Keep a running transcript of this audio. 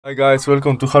Hi guys,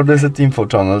 welcome to Hardreset Info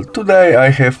channel. Today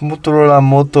I have Motorola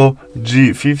Moto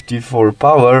G54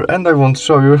 power and I want to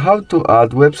show you how to add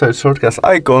website shortcuts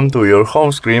icon to your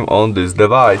home screen on this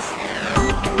device.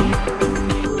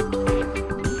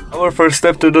 Our first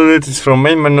step to do it is from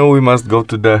main menu we must go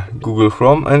to the Google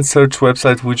Chrome and search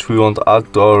website which we want to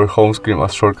add to our home screen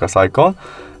as shortcuts icon.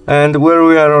 And where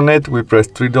we are on it, we press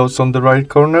 3 dots on the right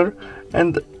corner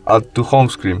and add to home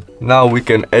screen. Now we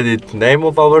can edit name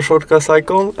of our shortcuts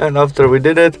icon, and after we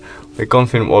did it, we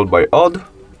confirm all by add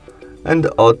and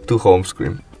add to home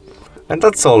screen. And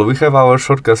that's all, we have our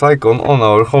shortcuts icon on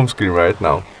our home screen right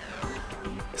now.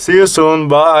 See you soon,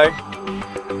 bye!